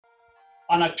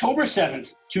On October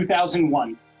 7th,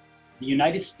 2001, the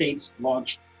United States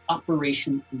launched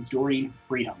Operation Enduring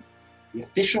Freedom, the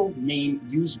official name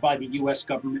used by the U.S.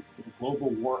 government for the global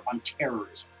war on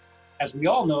terrorism. As we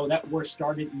all know, that war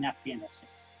started in Afghanistan.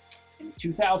 In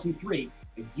 2003,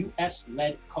 a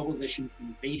U.S.-led coalition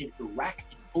invaded Iraq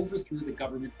and overthrew the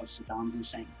government of Saddam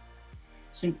Hussein.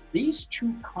 Since these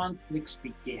two conflicts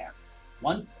began,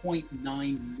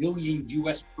 1.9 million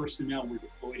U.S. personnel were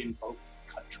deployed in both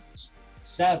countries.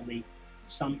 Sadly,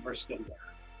 some are still there.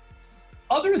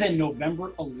 Other than November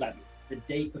 11th, the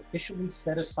date officially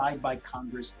set aside by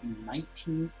Congress in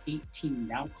 1918,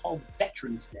 now called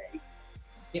Veterans Day,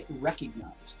 it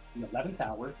recognized the 11th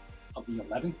hour of the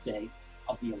 11th day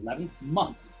of the 11th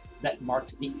month that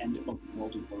marked the end of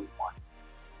World War I.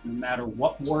 No matter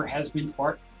what war has been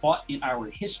fought in our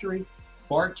history,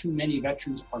 far too many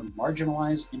veterans are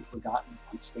marginalized and forgotten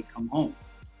once they come home.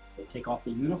 They take off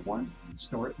the uniform,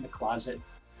 store it in the closet.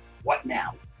 What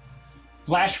now?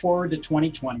 Flash forward to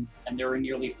 2020, and there are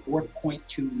nearly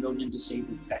 4.2 million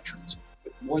disabled veterans,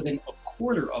 with more than a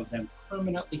quarter of them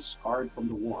permanently scarred from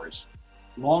the wars.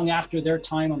 Long after their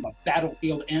time on the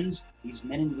battlefield ends, these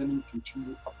men and women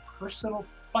continue a personal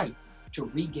fight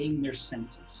to regain their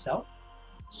sense of self,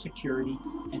 security,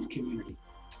 and community.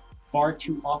 Far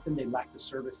too often, they lack the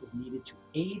services needed to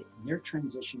aid in their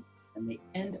transition, and they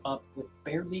end up with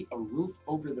barely a roof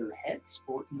over their heads,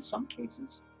 or in some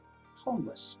cases,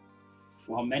 homeless.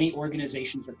 While many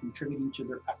organizations are contributing to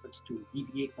their efforts to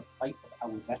alleviate the plight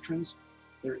of our veterans,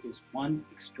 there is one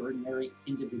extraordinary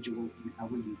individual in our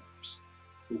universe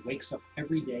who wakes up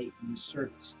every day in the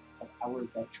service of our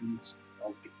veterans'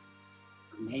 well-being.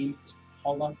 Her name is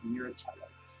Paula Miritello,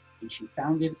 and she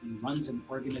founded and runs an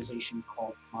organization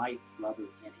called My Brother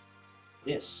Vinny.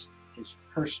 This is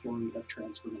her story of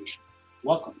transformation.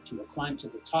 Welcome to A Climb to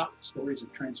the Top, Stories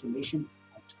of Transformation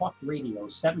on Talk Radio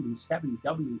 77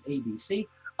 WABC.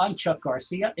 I'm Chuck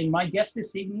Garcia, and my guest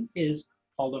this evening is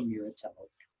Paula Miritello.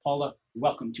 Paula,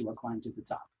 welcome to A Climb to the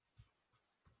Top.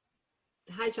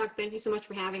 Hi, Chuck. Thank you so much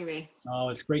for having me. Oh,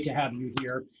 it's great to have you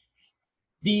here.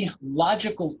 The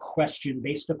logical question,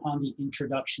 based upon the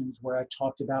introductions where I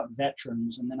talked about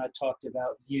veterans and then I talked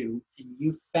about you, and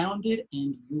you founded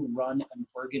and you run an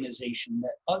organization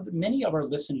that many of our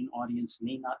listening audience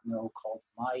may not know, called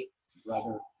My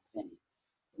Brother Vinny.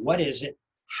 What is it?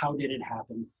 How did it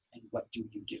happen? And what do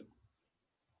you do?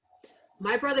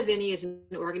 My Brother Vinny is an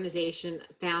organization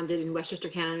founded in Westchester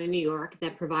County, New York,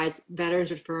 that provides veterans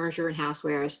with furniture and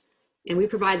housewares. And we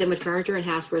provide them with furniture and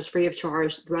housewares free of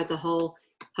charge throughout the whole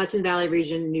Hudson Valley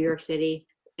region, New York City,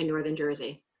 and Northern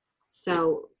Jersey.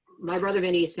 So My Brother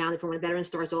Vinny is founded for when a veteran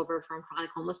starts over from chronic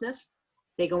homelessness.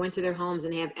 They go into their homes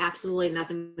and they have absolutely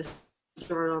nothing to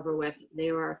start over with. They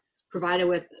are provided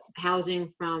with housing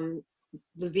from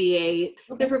the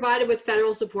VA. They're provided with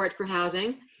federal support for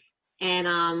housing.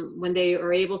 And when they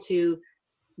are able to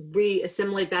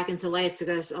re-assimilate back into life,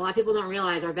 because a lot of people don't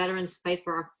realize our veterans fight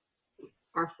for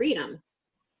our freedom.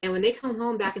 And when they come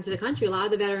home back into the country, a lot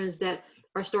of the veterans that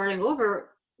are starting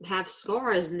over have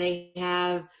scars and they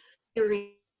have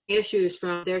issues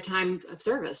from their time of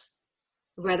service,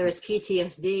 whether it's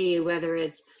PTSD, whether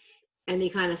it's any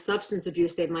kind of substance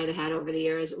abuse they might have had over the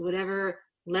years, whatever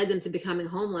led them to becoming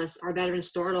homeless. Our veterans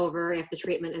start over after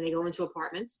treatment and they go into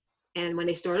apartments. And when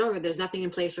they start over, there's nothing in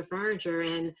place for furniture.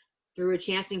 And through a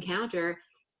chance encounter,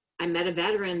 I met a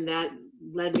veteran that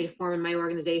led me to forming my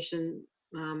organization.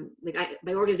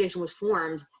 My organization was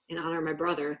formed in honor of my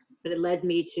brother, but it led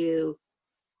me to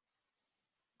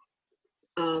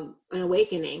an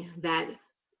awakening that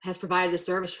has provided a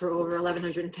service for over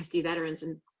 1,150 veterans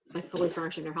and by fully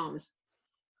furnishing their homes.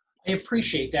 I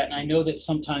appreciate that, and I know that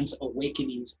sometimes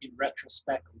awakenings in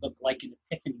retrospect look like an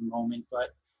epiphany moment, but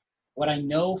what I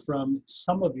know from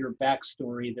some of your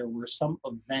backstory, there were some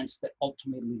events that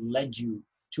ultimately led you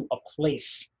to a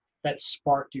place that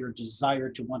sparked your desire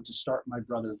to want to start My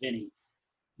Brother Vinny.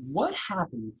 What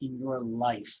happened in your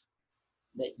life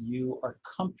that you are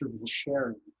comfortable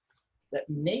sharing that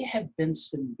may have been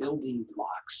some building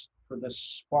blocks for the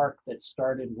spark that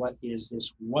started what is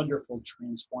this wonderful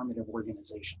transformative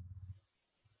organization?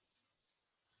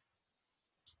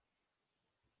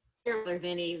 Brother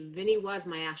Vinny was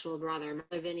my actual brother. My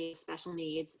brother Vinny has special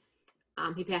needs.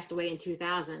 He passed away in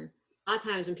 2000. A lot of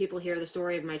times when people hear the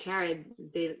story of my charity,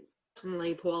 they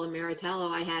personally, Paula Miritello,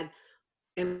 I had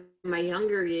in my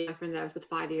younger year, a friend that I was with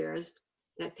 5 years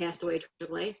that passed away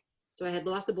tragically. So I had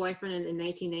lost a boyfriend in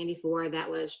 1994. That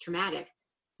was traumatic.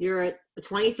 You're a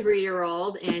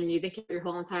 23-year-old and you think your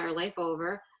whole entire life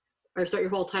over, or start your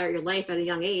whole entire life at a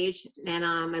young age. And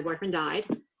my boyfriend died.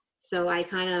 So I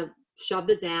kind of shoved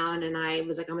it down, and I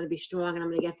was like, I'm going to be strong and I'm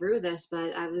going to get through this.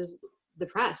 But I was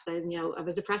depressed. I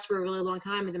was depressed for a really long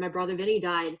time. And then my brother Vinny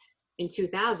died in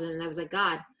 2000. And I was like,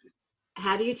 God,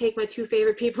 how do you take my two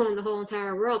favorite people in the whole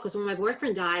entire world? Because when my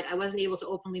boyfriend died, I wasn't able to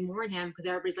openly mourn him because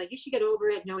everybody's like, you should get over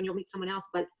it, and you'll meet someone else.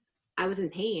 But I was in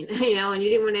pain, and you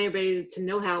didn't want anybody to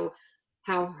know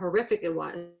how horrific it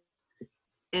was.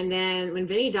 And then when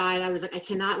Vinny died, I was like, I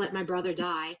cannot let my brother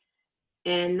die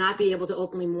and not be able to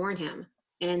openly mourn him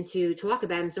and to talk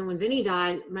about him. So when Vinny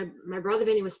died, my brother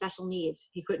Vinny was special needs.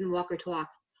 He couldn't walk or talk,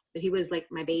 but he was like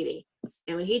my baby.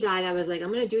 And when he died, I was like, I'm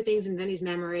going to do things in Vinny's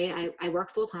memory. I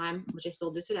work full time, which I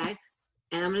still do today.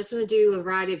 And I'm just going to do a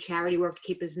variety of charity work to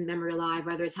keep his memory alive,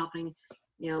 whether it's helping,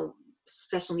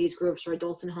 special needs groups or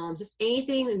adults in homes, just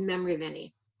anything in memory of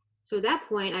Vinny. So at that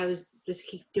point, I was just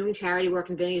keep doing charity work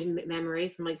in Vinny's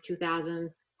memory from like 2000.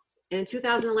 And in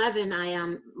 2011,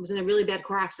 I was in a really bad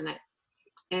car accident.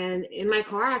 And in my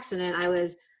car accident,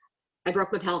 I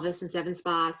broke my pelvis in 7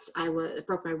 spots. I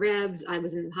broke my ribs. I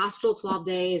was in the hospital 12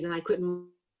 days and I couldn't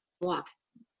walk.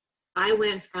 I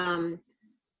went from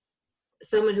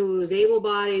someone who was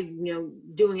able-bodied,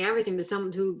 doing everything, to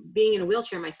someone who being in a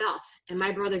wheelchair myself. And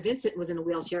my brother Vincent was in a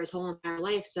wheelchair his whole entire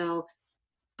life. So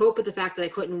cope with the fact that I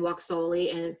couldn't walk solely,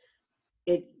 and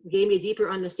it gave me a deeper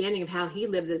understanding of how he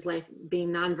lived his life, being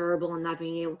nonverbal and not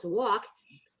being able to walk.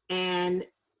 And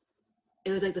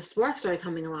it was like the spark started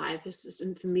coming alive just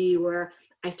for me, where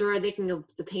I started thinking of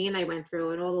the pain I went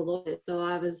through and all the Lord. So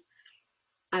I was,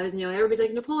 everybody's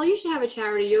like, Paula, you should have a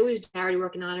charity. You always do charity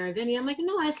work in honor of Vinny. I'm like,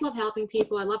 no, I just love helping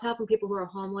people. I love helping people who are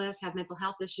homeless, have mental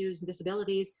health issues and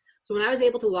disabilities. So when I was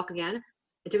able to walk again,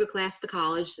 I took a class at the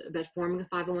college about forming a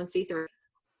 501c3.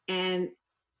 And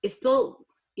it's still,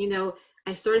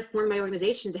 I started forming my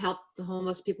organization to help the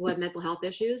homeless people who have mental health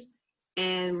issues.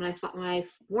 And when I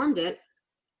formed it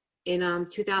in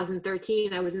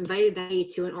 2013, I was invited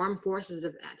to an Armed Forces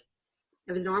event.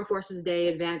 It was an Armed Forces Day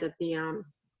event at the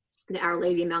Our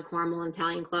Lady of Mount Carmel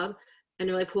Italian Club. And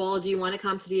they're like, Paula, do you want to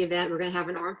come to the event? We're going to have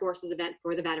an Armed Forces event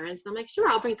for the veterans. And I'm like, sure,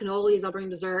 I'll bring cannolis, I'll bring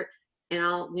dessert. And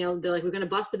they're like, we're going to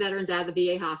bust the veterans out of the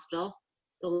VA hospital,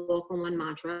 the local one,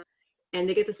 Mantra. And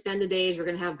they get to spend the days. We're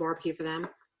going to have barbecue for them.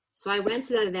 So I went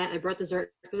to that event. I brought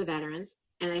dessert for the veterans.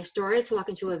 And I started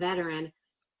talking to a veteran.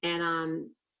 And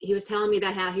he was telling me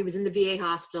that how he was in the VA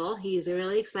hospital. He's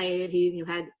really excited. He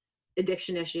had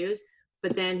addiction issues.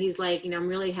 But then he's like, I'm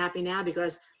really happy now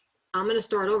because I'm going to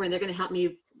start over and they're going to help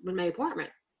me with my apartment.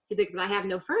 He's like, but I have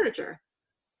no furniture.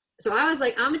 So I was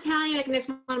like, I'm Italian. I can ask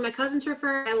one of my cousins for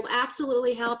furniture. I will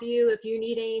absolutely help you if you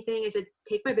need anything. I said,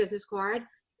 take my business card.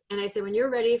 And I said, when you're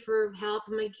ready for help,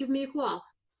 I'm like, give me a call.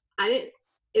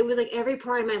 It was like every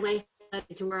part of my life led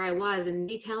to where I was, and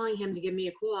me telling him to give me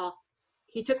a call,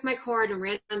 he took my card and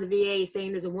ran around the VA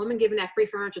saying there's a woman giving out free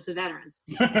furniture to veterans.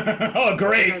 Oh,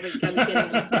 great. So I was like, gotta be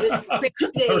kidding me. It was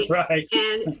crazy. Right.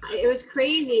 And it was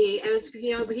crazy. It was,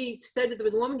 but he said that there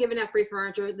was a woman giving out free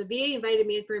furniture. The VA invited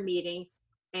me in for a meeting,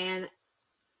 and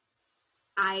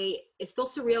it's still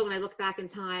surreal when I look back in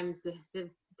time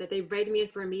that they invited me in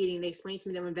for a meeting. They explained to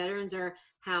me that when veterans are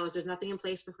housed, there's nothing in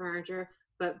place for furniture,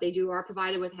 but they are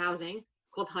provided with housing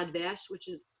called HUD-VASH, which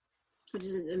is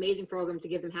an amazing program to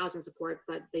give them housing support,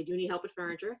 but they do need help with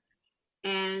furniture.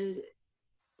 And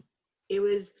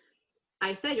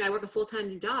I said, I work a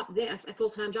full-time job.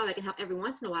 I can help every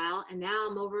once in a while. And now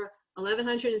I'm over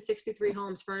 1,163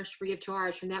 homes furnished free of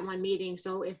charge from that one meeting.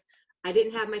 So if I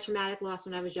didn't have my traumatic loss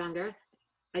when I was younger,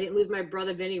 I didn't lose my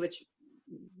brother Vinny, which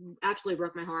absolutely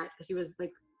broke my heart because he was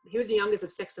the youngest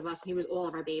of 6 of us, and he was all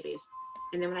of our babies.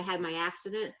 And then when I had my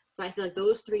accident, so I feel like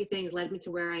those 3 things led me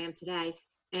to where I am today.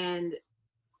 And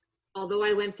although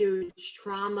I went through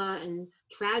trauma and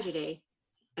tragedy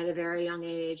at a very young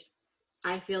age,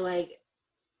 I feel like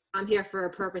I'm here for a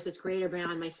purpose that's greater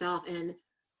beyond myself. And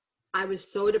I was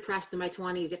so depressed in my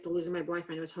 20s after losing my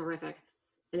boyfriend. It was horrific.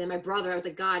 And then my brother, I was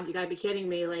like, God, you gotta be kidding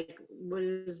me. Like,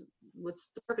 what's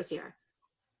the purpose here?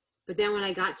 But then when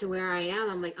I got to where I am,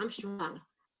 I'm like, I'm strong.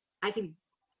 I can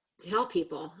help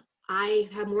people. I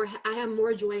have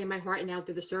more joy in my heart now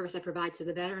through the service I provide to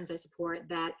the veterans I support,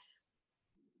 that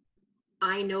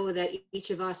I know that each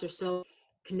of us are so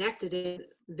connected and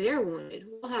they're wounded.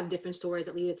 We'll have different stories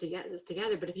that lead us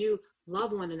together, but if you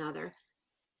love one another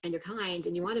and you're kind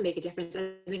and you want to make a difference,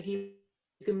 I think you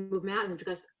can move mountains,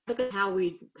 because look at how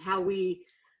we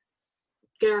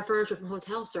get our furniture from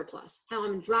hotel surplus, how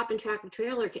I'm dropping tractor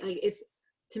trailer. Like, it's,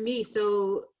 to me,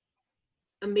 so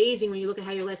amazing when you look at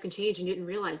how your life can change and you didn't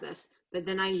realize this. But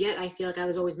then I feel like I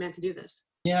was always meant to do this.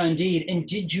 Yeah, indeed. And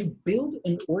did you build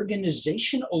an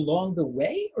organization along the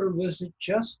way, or was it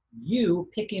just you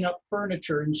picking up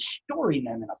furniture and storing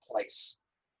them in a place?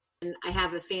 And I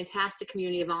have a fantastic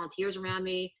community of volunteers around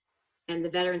me, and the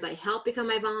veterans I help become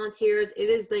my volunteers. It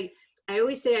is like, I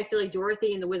always say, I feel like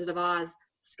Dorothy in The Wizard of Oz,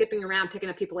 skipping around, picking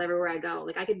up people everywhere I go.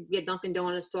 Like I could be at Dunkin'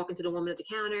 Donuts talking to the woman at the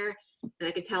counter, and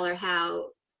I could tell her how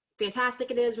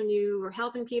fantastic it is when you are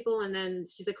helping people. And then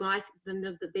she's like,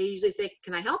 they usually say,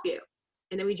 can I help you?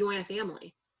 And then we join a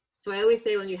family. So I always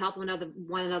say, when you help one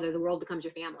another, the world becomes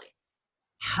your family.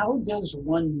 How does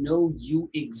one know you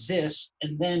exist?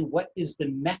 And then what is the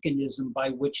mechanism by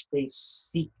which they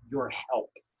seek your help?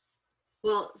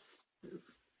 Well,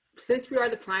 since we are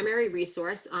the primary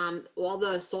resource, all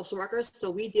the social workers, so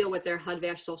we deal with their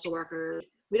HUD-VASH social worker.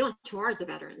 We don't charge the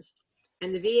veterans.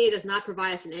 And the VA does not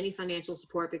provide us with any financial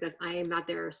support because I am not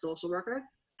their social worker.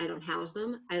 I don't house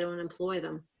them. I don't employ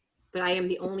them. But I am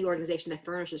the only organization that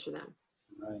furnishes for them.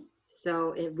 Right.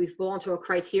 So we fall into a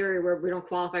criteria where we don't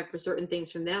qualify for certain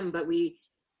things from them, but we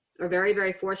are very,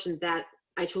 very fortunate that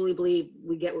I truly believe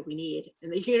we get what we need.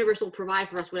 And the universe will provide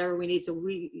for us whatever we need. So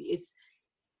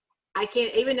I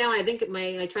can't, even now, I think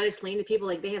I try to explain to people,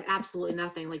 like, they have absolutely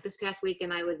nothing. Like this past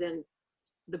weekend, I was in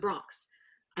the Bronx.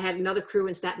 I had another crew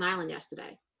in Staten Island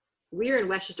yesterday. We are in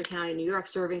Westchester County, New York,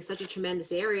 serving such a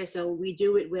tremendous area. So we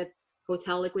do it with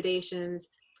hotel liquidations,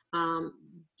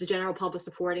 the general public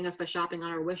supporting us by shopping on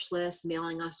our wish list,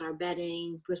 mailing us our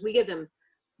bedding, because we give them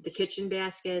the kitchen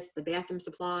baskets, the bathroom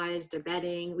supplies, their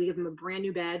bedding. We give them a brand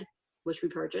new bed, which we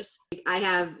purchase. I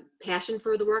have passion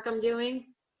for the work I'm doing.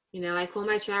 You know, I call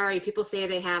my charity. People say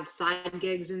they have side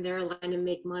gigs in their line to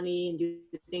make money and do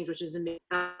things, which is amazing.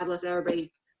 God bless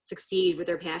everybody succeed with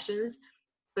their passions.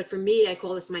 But for me, I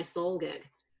call this my soul gig.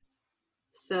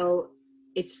 So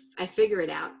I figure it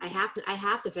out. I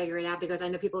have to figure it out because I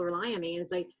know people rely on me. And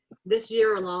it's like this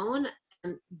year alone,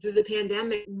 through the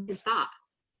pandemic, we can stop.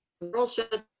 The world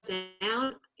shut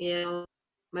down. You know,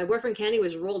 my boyfriend Kenny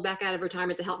was rolled back out of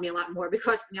retirement to help me a lot more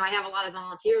because, you know, I have a lot of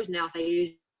volunteers now. So I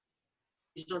usually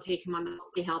don't take him on.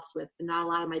 He helps with, but not a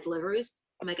lot of my deliveries.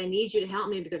 I'm like, I need you to help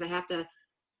me because I have to,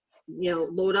 you know,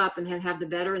 load up and have the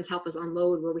veterans help us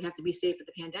unload where we have to be safe with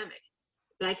the pandemic.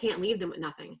 But I can't leave them with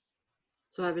nothing.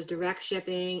 So I was direct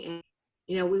shipping, and,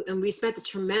 you know, we spent a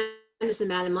tremendous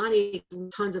amount of money,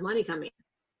 tons of money coming.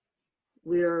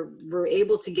 We're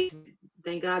able to get,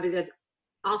 thank God, because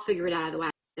I'll figure it out either way.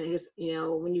 And because, you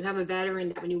know, when you have a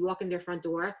veteran, when you walk in their front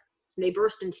door, they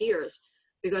burst in tears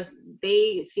because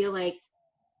they feel like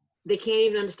they can't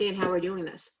even understand how we're doing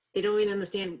this. They don't even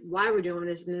understand why we're doing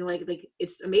this. And they're like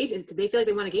it's amazing. They feel like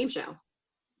they want a game show.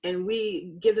 And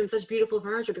we give them such beautiful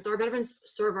furniture because our veterans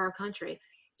serve our country.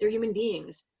 They're human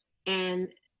beings. And,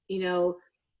 you know,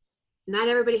 not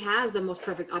everybody has the most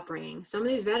perfect upbringing. Some of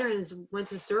these veterans went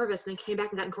to service and then came back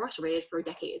and got incarcerated for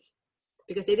decades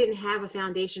because they didn't have a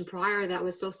foundation prior that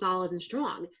was so solid and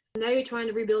strong. Now you're trying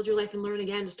to rebuild your life and learn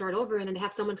again to start over, and then to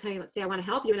have someone kind of say, I want to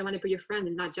help you and I want to be your friend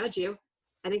and not judge you.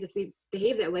 I think if we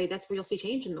behave that way, that's where you'll see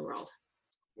change in the world.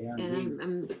 Yeah,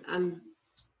 and I'm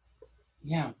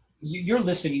yeah. You're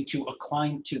listening to A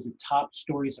Climb to the Top,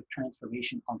 Stories of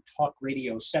Transformation on Talk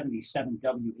Radio 77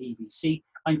 WABC.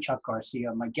 I'm Chuck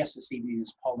Garcia. My guest this evening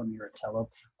is Paula Miritello.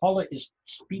 Paula is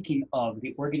speaking of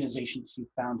the organization she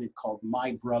founded called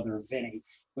My Brother Vinny,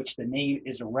 which the name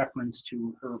is a reference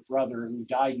to her brother who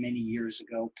died many years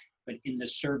ago. But in the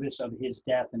service of his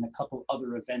death and a couple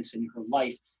other events in her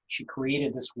life, she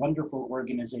created this wonderful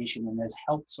organization and has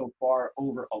helped so far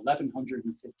over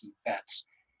 1,150 vets.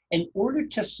 In order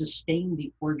to sustain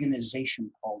the organization,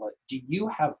 Paula, do you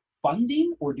have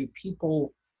funding or do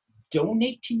people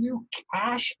donate to you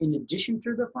cash in addition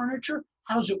to the furniture?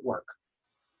 How's it work?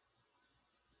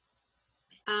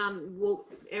 Well,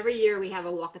 every year we have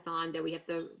a walkathon that we have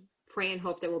to pray and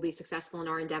hope that we'll be successful in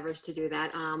our endeavors to do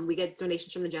that. We get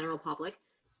donations from the general public,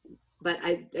 but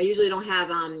I usually don't have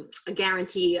a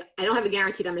guarantee. I don't have a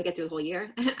guarantee that I'm gonna get through the whole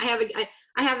year.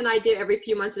 I have an idea every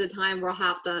few months at a time where I'll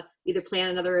have to either plan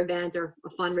another event or a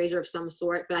fundraiser of some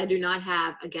sort, but I do not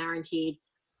have a guaranteed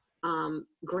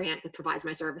grant that provides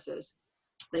my services.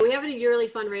 Like, we have a yearly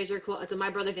fundraiser called, it's a My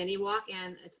Brother Vinny walk,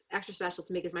 and it's extra special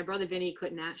to me because my brother Vinny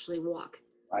couldn't actually walk.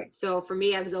 Right. So for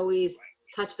me, I was always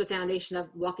touched the foundation of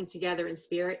walking together in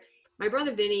spirit. My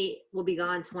brother Vinny will be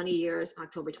gone 20 years,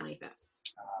 October 25th.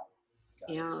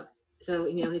 You know, so,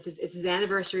 you know, it's his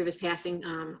anniversary of his passing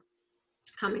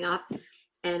coming up.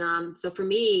 And so for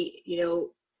me, you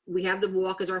know, we have the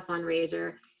walk as our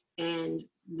fundraiser, and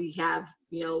we have,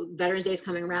 you know, Veterans Day is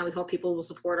coming around. We hope people will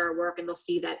support our work and they'll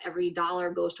see that every dollar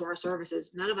goes to our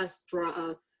services. None of us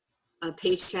draw a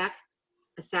paycheck,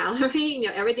 a salary, you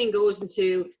know, everything goes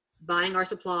into buying our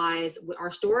supplies.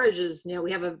 Our storage is, you know,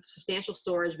 we have a substantial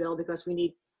storage bill because we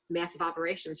need massive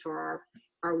operations for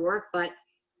our work, but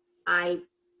I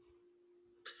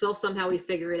somehow we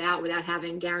figure it out without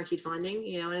having guaranteed funding,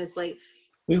 you know, and it's like,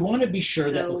 We want to be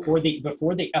sure that so,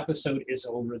 before the episode is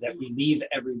over, that we leave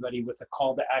everybody with a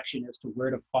call to action as to where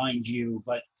to find you.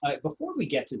 But before we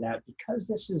get to that, because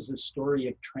this is a story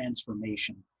of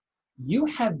transformation, you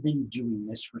have been doing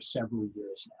this for several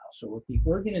years now. So if the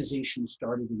organization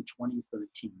started in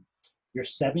 2013, you're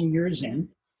 7 years in,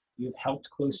 you've helped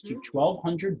close to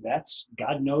 1,200 vets.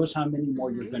 God knows how many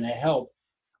more you're going to help.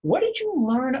 What did you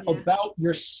learn about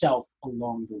yourself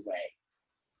along the way?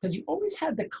 Because you always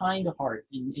had the kind heart,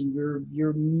 and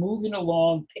you're moving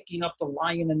along, picking up the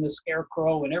lion and the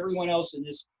scarecrow and everyone else in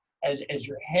this as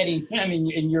you're heading, I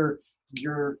mean, in your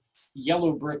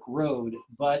yellow brick road.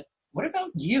 But what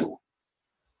about you?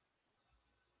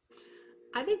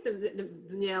 I think the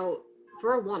you know,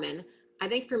 for a woman, I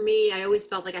think for me, I always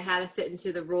felt like I had to fit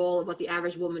into the role of what the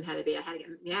average woman had to be. I had to get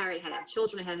married, I had to have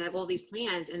children, I had to have all these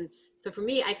plans. And so for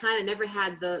me, I kind of never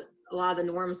had a lot of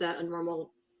the norms that a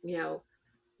normal, you know,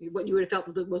 what you would have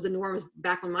felt was the norms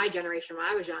back when my generation, when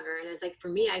I was younger. And it's like, for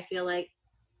me, I feel like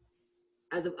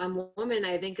as I'm a woman,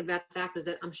 I think about the fact is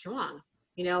that I'm strong,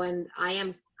 you know, and I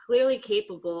am clearly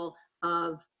capable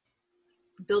of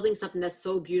building something that's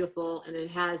so beautiful, and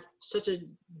it has such a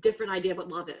different idea of what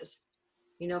love is.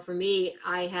 You know, for me,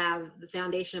 I have the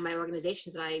foundation of my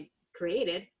organization that I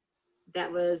created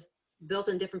that was built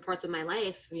in different parts of my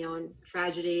life, you know, and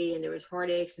tragedy, and there was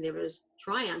heartaches and there was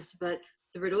triumphs, but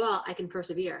through it all, I can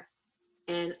persevere.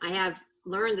 And I have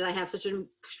learned that I have such an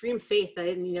extreme faith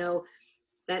that, you know,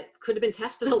 that could have been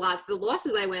tested a lot for the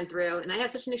losses I went through. And I have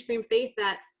such an extreme faith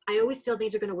that I always feel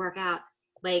things are going to work out.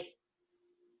 Like,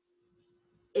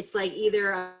 it's like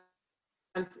either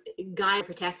a guy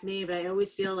protect me, but I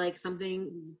always feel like something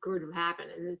good will happen.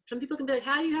 And some people can be like,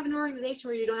 how do you have an organization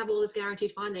where you don't have all this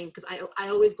guaranteed funding? Because I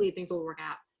always believe things will work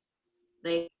out.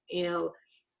 Like, you know,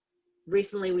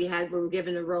 recently we were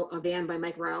given a van by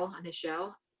Mike Rowe on his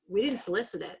show. We didn't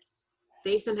solicit it.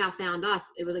 They somehow found us.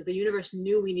 It was like the universe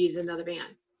knew we needed another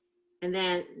van. And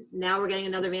then now we're getting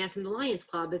another van from the Lions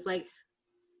Club. It's like,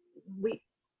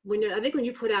 I think when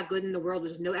you put out good in the world,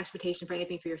 there's no expectation for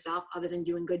anything for yourself other than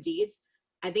doing good deeds.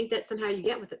 I think that somehow you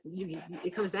get with it,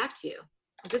 it comes back to you.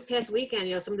 This past weekend,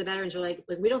 you know, some of the veterans are like,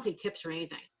 we don't take tips or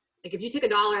anything. Like, if you take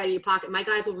 $1 out of your pocket, my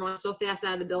guys will run so fast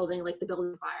out of the building, like the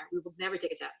building fire. We will never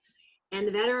take a tip. And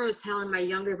the veteran was telling my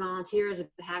younger volunteers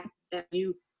that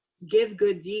you give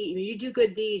good deeds, you do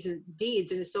good deeds, and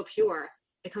it's so pure,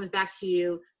 it comes back to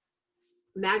you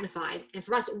magnified. And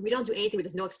for us, we don't do anything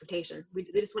with no expectation. We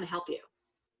just want to help you.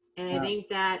 And I think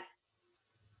that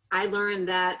I learned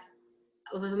that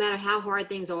no matter how hard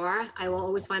things are, I will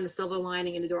always find the silver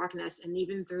lining in the darkness. And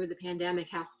even through the pandemic,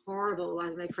 how horrible it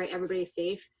was, and I pray everybody's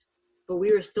safe, but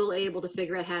we were still able to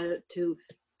figure out how to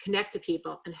connect to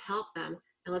people and help them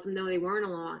and let them know they weren't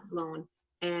alone.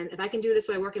 And if I can do this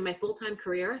by working my full-time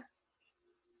career,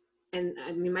 and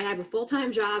I mean, I have a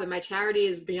full-time job and my charity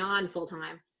is beyond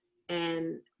full-time,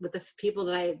 and with the people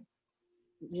that I,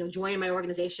 you know, join my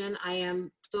organization, I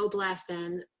am so blessed,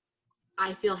 and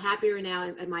I feel happier now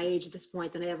at my age at this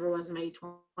point than I ever was in my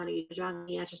 20s, young,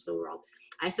 the answers to the world.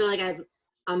 I feel like as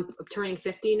I'm turning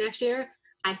 50 next year,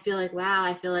 I feel like, wow,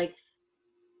 I feel like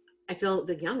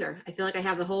younger. I feel like I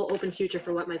have a whole open future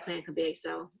for what my plan could be.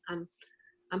 So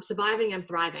I'm surviving, I'm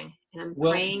thriving, and I'm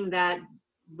praying that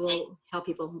will help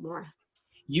people more.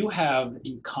 You have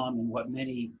in common what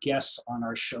many guests on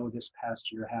our show this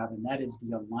past year have, and that is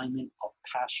the alignment of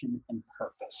passion and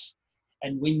purpose.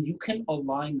 And when you can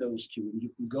align those two, and you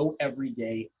can go every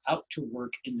day out to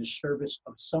work in the service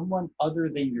of someone other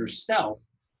than yourself,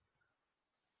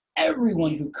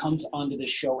 everyone who comes onto the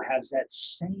show has that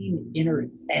same inner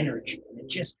energy. It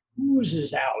just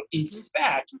oozes out. In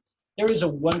fact, there is a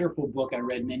wonderful book I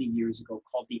read many years ago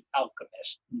called The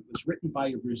Alchemist. And it was written by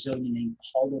a Brazilian named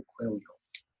Paula.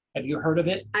 Have you heard of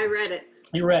it? I read it.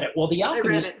 You read it. Well, The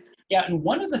Alchemist, I read it. Yeah, and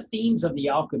one of the themes of The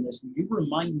Alchemist, and you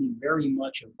remind me very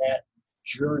much of that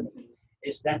journey,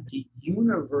 is that the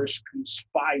universe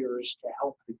conspires to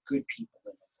help the good people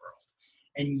in the world.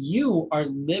 And you are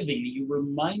living, you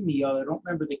remind me of, I don't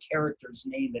remember the character's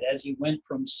name, but as he went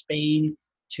from Spain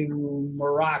to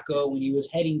Morocco when he was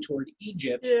heading toward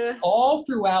Egypt, all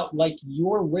throughout like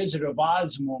your Wizard of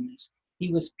Oz moments,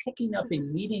 he was picking up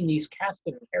and meeting these cast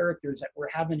of characters that were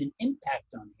having an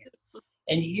impact on him.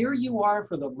 And here you are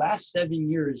for the last 7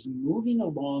 years, moving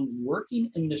along,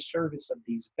 working in the service of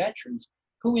these veterans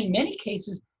who in many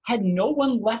cases had no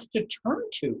one left to turn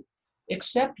to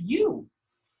except you.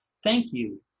 Thank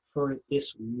you for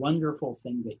this wonderful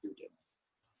thing that you're doing.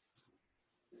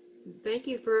 Thank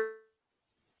you for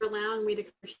allowing me to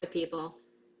connect with people.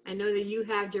 I know that you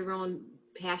have your own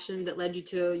passion that led you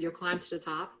to your climb to the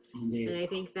top. Indeed. And I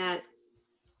think that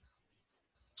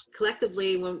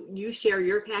collectively, when you share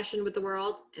your passion with the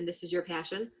world, and this is your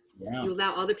passion, Yeah. you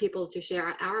allow other people to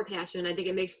share our passion. I think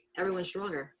it makes everyone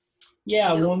stronger.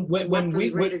 Yeah, You know, when for the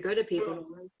greater good of people.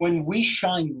 when we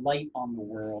shine light on the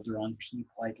world or on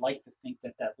people, I'd like to think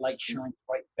that that light shines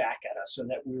right back at us, so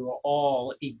that we were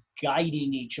all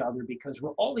guiding each other, because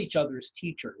we're all each other's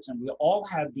teachers, and we all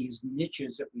have these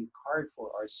niches that we've carved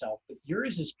for ourselves. But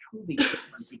yours is truly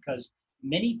different, because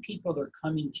many people are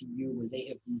coming to you where they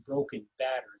have been broken,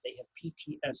 battered, they have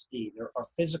PTSD, there are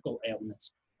physical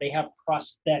ailments, they have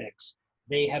prosthetics,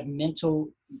 they have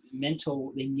mental,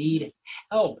 they need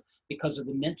help because of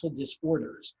the mental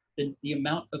disorders. The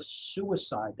amount of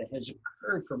suicide that has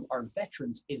occurred from our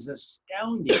veterans is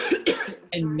astounding.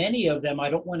 And many of them, I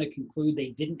don't want to conclude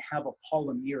they didn't have a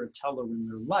Paula Miritello in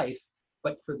their life,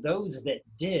 but for those that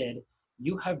did,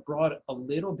 you have brought a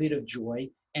little bit of joy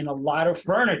and a lot of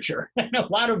furniture and a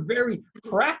lot of very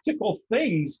practical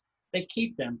things that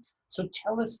keep them. So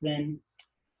tell us then,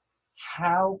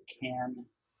 how can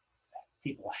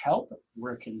people help?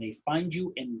 Where can they find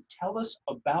you? And tell us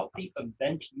about the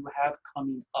event you have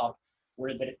coming up,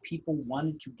 where that if people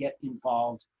wanted to get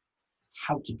involved,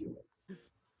 how to do it.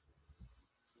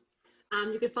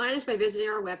 You can find us by visiting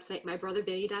our website,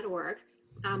 mybrothervinny.org.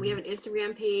 We have an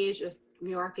Instagram page,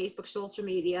 our Facebook social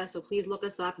media, so please look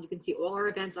us up. You can see all our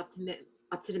events up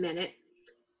to the minute.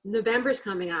 November is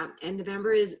coming up, and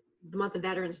November is the month of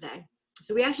Veterans Day.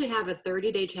 So we actually have a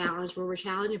 30-day challenge where we're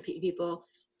challenging people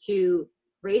to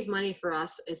raise money for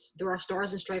us. It's through our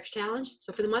Stars and Stripes challenge.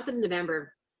 So for the month of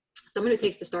November, someone who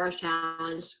takes the Stars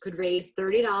challenge could raise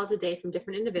 $30 a day from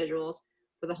different individuals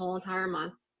for the whole entire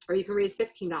month, or you can raise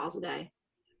 $15 a day.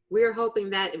 We are hoping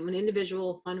that when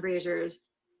individual fundraisers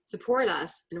support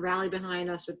us and rally behind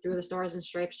us through the Stars and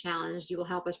Stripes challenge, you will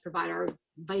help us provide our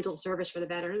vital service for the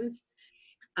veterans.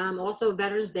 Also,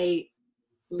 Veterans Day,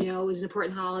 is an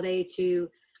important holiday to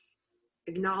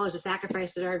acknowledge the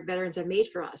sacrifice that our veterans have made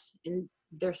for us in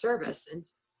their service. And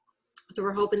so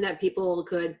we're hoping that people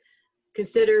could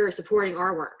consider supporting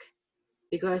our work,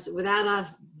 because without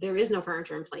us, there is no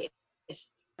furniture in place.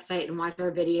 Website and watch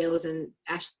our videos and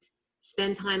actually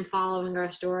spend time following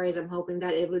our stories. I'm hoping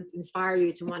that it would inspire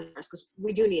you to want us, because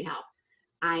we do need help.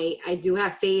 I do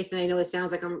have faith, and I know it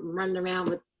sounds like I'm running around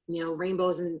with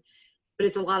rainbows, but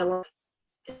it's a lot of work.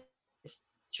 It's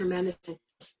tremendous to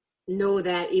know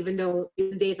that even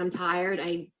days I'm tired,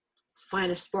 I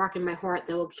find a spark in my heart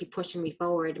that will keep pushing me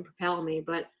forward and propel me.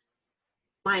 But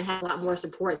mine have a lot more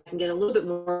support. I can get a little bit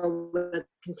more,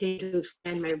 continue to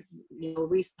expand my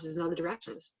resources in other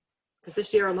directions. Because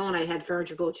this year alone, I had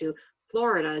furniture go to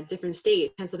Florida, different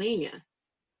state, Pennsylvania.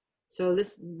 So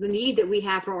the need that we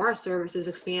have for our services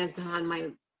expands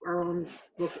beyond our own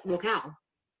locale.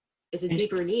 It's a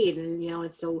deeper need, and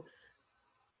it's so.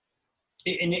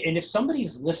 And if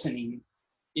somebody's listening,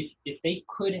 if they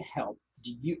could help,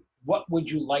 what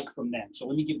would you like from them? So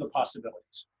let me give the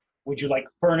possibilities. Would you like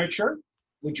furniture?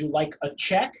 Would you like a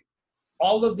check?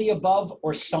 All of the above,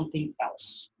 or something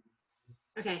else?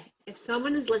 Okay, if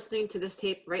someone is listening to this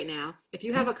tape right now, if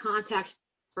you have a contact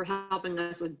for helping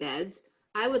us with beds,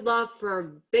 I would love for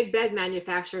a big bed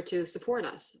manufacturer to support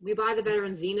us. We buy the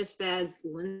veteran Zenith beds,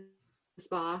 Lynn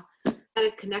Spa, had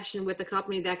a connection with a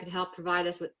company that could help provide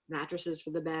us with mattresses for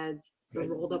the beds, the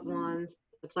rolled up ones,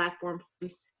 the platform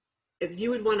frames. If you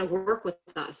would want to work with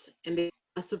us and be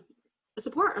a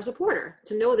supporter,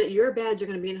 to know that your beds are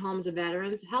going to be in homes of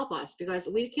veterans, help us, because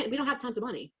we don't have tons of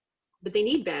money, but they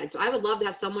need beds. So I would love to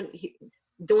have someone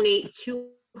donate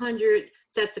 200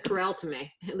 sets of Corel to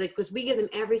me, because we give them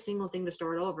every single thing to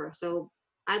start over. So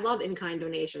I love in-kind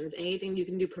donations. Anything you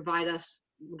can do, provide us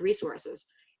with resources.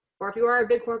 Or if you are a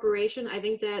big corporation, I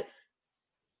think that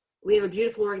we have a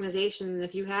beautiful organization. And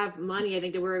if you have money, I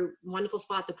think that we're a wonderful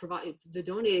spot to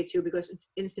donate it to, because it's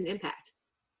instant impact.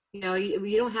 You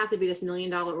don't have to be this $1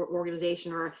 million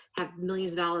organization or have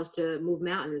millions of dollars to move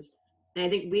mountains. And I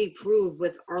think we prove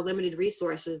with our limited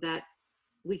resources that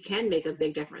we can make a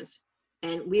big difference.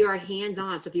 And we are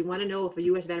hands-on. So if you want to know if a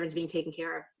U.S. veteran is being taken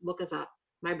care of, look us up.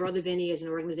 My Brother Vinny is an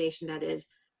organization that is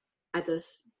at a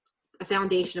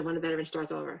foundation of when a veteran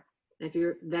starts over. And if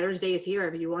your Veterans Day is here,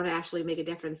 if you want to actually make a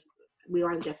difference, we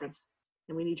are the difference,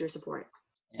 and we need your support.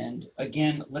 And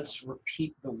again, let's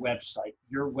repeat the website.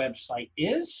 Your website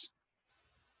is?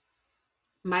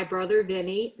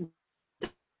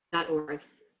 mybrothervinny.org.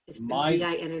 It's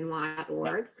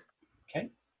VINNY.org. Okay.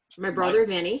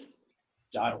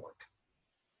 mybrothervinny.org.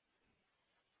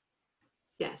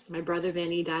 Yes,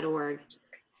 mybrothervinny.org.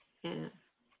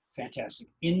 Fantastic.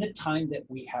 In the time that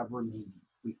we have remaining,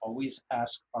 we always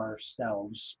ask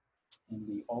ourselves, and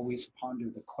we always ponder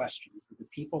the question for the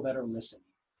people that are listening.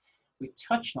 We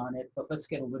touched on it, but let's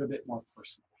get a little bit more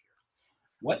personal here.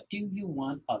 What do you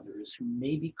want others who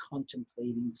may be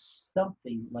contemplating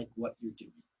something like what you're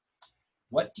doing?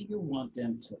 What do you want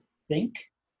them to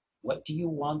think? What do you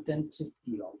want them to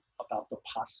feel about the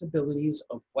possibilities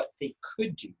of what they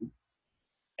could do?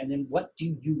 And then what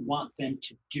do you want them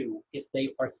to do if they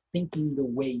are thinking the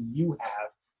way you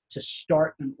have to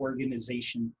start an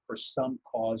organization for some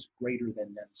cause greater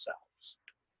than themselves?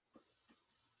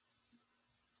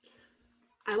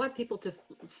 I want people to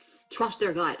trust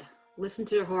their gut, listen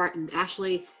to their heart, and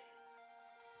actually,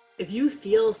 if you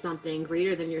feel something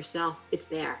greater than yourself, it's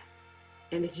there.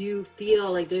 And if you feel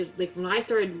like there's, like when I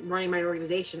started running my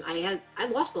organization, I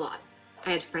lost a lot.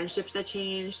 I had friendships that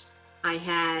changed. I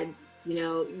had,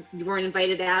 you weren't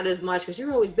invited out as much because you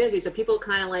were always busy. So people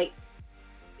kind of like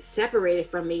separated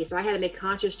from me. So I had to make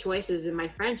conscious choices in my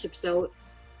friendship. So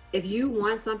if you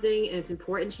want something and it's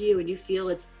important to you and you feel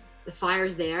the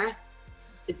fire's there,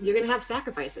 you're going to have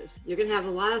sacrifices. You're going to have a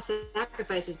lot of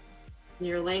sacrifices in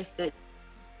your life that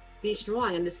be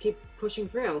strong and just keep pushing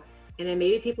through. And then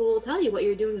maybe people will tell you what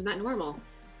you're doing is not normal,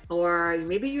 or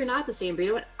maybe you're not the same, but you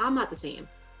know what? I'm not the same.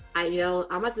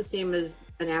 I'm not the same as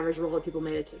an average role that people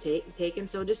may have taken.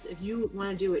 So just, if you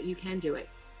want to do it, you can do it.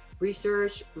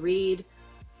 Research, read.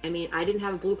 I mean, I didn't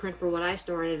have a blueprint for what I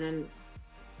started, and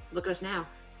look at us now.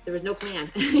 There was no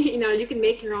plan. You can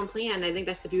make your own plan. I think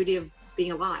that's the beauty of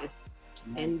being alive.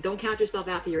 Mm-hmm. And don't count yourself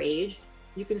out for your age.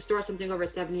 You can start something over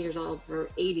 70 years old or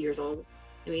 80 years old.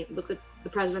 I mean, look at the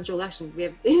presidential election. We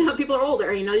have, people are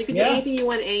older, you can do anything you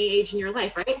want at any age in your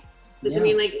life, right? Yeah. I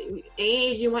mean, like, any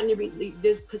age you want,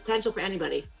 there's potential for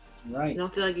anybody. Right. So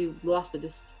don't feel like you lost it.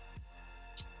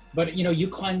 But, you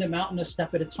climbed the mountain a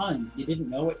step at a time. You didn't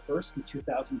know at first in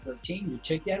 2013.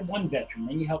 You had one veteran,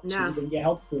 then you helped two, then you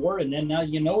helped four, and then now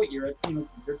you're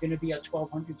going to be at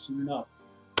 1,200 soon enough.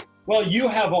 Well, you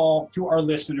have all, to our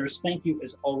listeners, thank you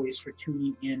as always for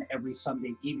tuning in every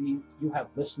Sunday evening. You have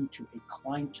listened to a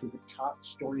Climb to the Top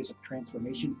Stories of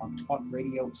Transformation on Talk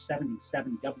Radio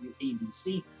 77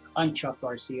 WABC. I'm Chuck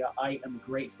Garcia. I am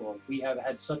grateful. We have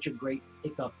had such a great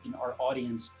pickup in our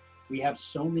audience. We have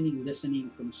so many listening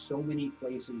from so many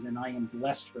places, and I am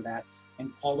blessed for that.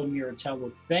 And Paula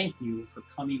Miritello, thank you for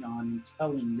coming on and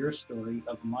telling your story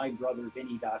of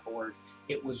mybrothervinny.org.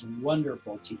 It was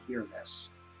wonderful to hear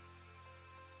this.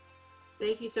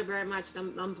 Thank you so very much.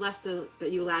 I'm blessed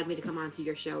that you allowed me to come onto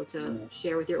your show to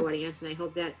share with your audience. And I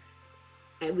hope that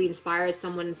we inspired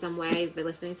someone in some way by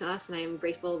listening to us. And I am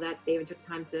grateful that they even took the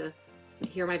time to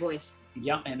hear my voice.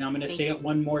 Yeah, and I'm going to say it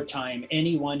one more time.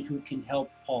 Anyone who can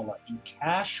help Paula in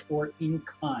cash or in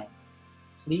kind,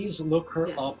 please look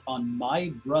her up on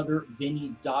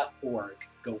mybrothervinny.org.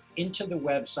 Go into the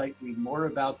website, read more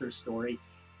about their story.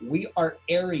 We are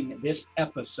airing this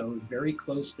episode very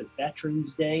close to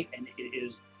Veterans Day, and it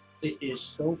is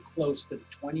so close to the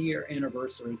 20-year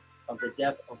anniversary of the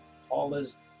death of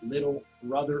Paula's little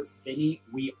brother, Vinny.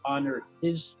 We honor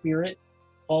his spirit.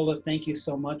 Paula, thank you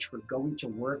so much for going to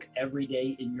work every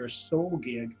day in your soul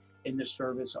gig in the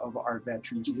service of our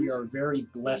veterans. We are very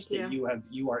blessed that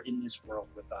you are in this world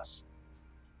with us.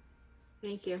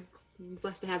 Thank you. I'm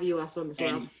blessed to have you also in this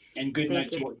world. And good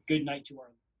night to our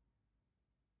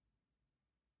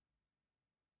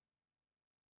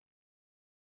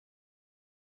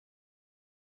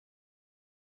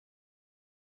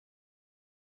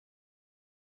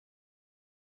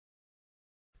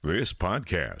This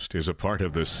podcast is a part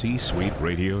of the C-Suite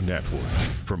Radio Network.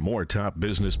 For more top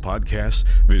business podcasts,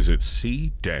 visit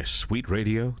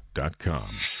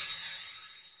c-suiteradio.com.